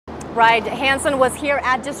Right. Hansen was here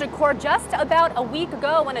at District Court just about a week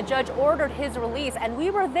ago when a judge ordered his release, and we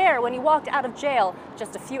were there when he walked out of jail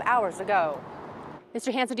just a few hours ago.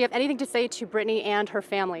 Mr. Hansen, do you have anything to say to Brittany and her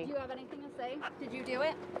family? Do you have anything to say? Did you do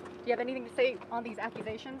it? Do you have anything to say on these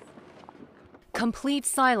accusations? Complete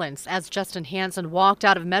silence as Justin Hansen walked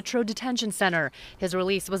out of Metro Detention Center. His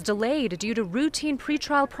release was delayed due to routine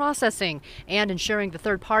pretrial processing and ensuring the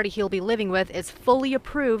third party he'll be living with is fully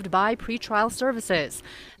approved by pretrial services.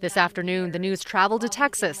 This afternoon, the news traveled to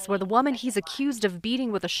Texas, where the woman he's accused of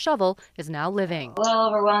beating with a shovel is now living. A little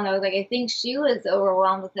overwhelmed. I think she was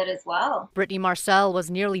overwhelmed with it as well. Brittany Marcell was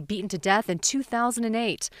nearly beaten to death in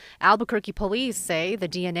 2008. Albuquerque police say the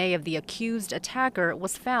DNA of the accused attacker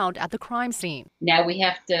was found at the crime scene. Now we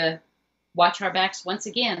have to watch our backs once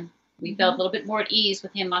again. We felt a little bit more at ease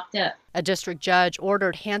with him locked up. A district judge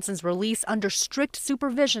ordered Hansen's release under strict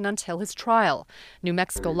supervision until his trial. New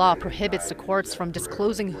Mexico law prohibits the courts from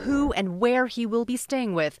disclosing who and where he will be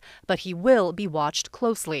staying with, but he will be watched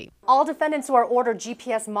closely. All defendants who are ordered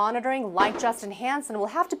GPS monitoring, like Justin Hansen, will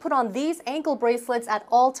have to put on these ankle bracelets at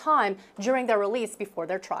all time during their release before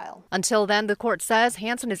their trial. Until then, the court says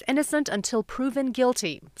Hansen is innocent until proven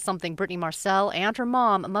guilty, something Brittany Marcell and her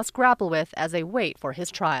mom must grapple with as they wait for his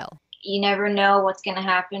trial. You never know what's going to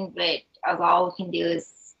happen, but all we can do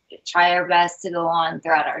is try our best to go on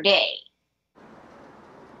throughout our day.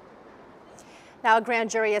 Now, a grand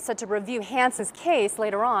jury is set to review Hansen's case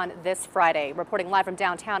later on this Friday. Reporting live from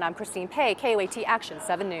downtown, I'm Christine Pei, KOAT Action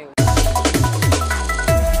 7 News.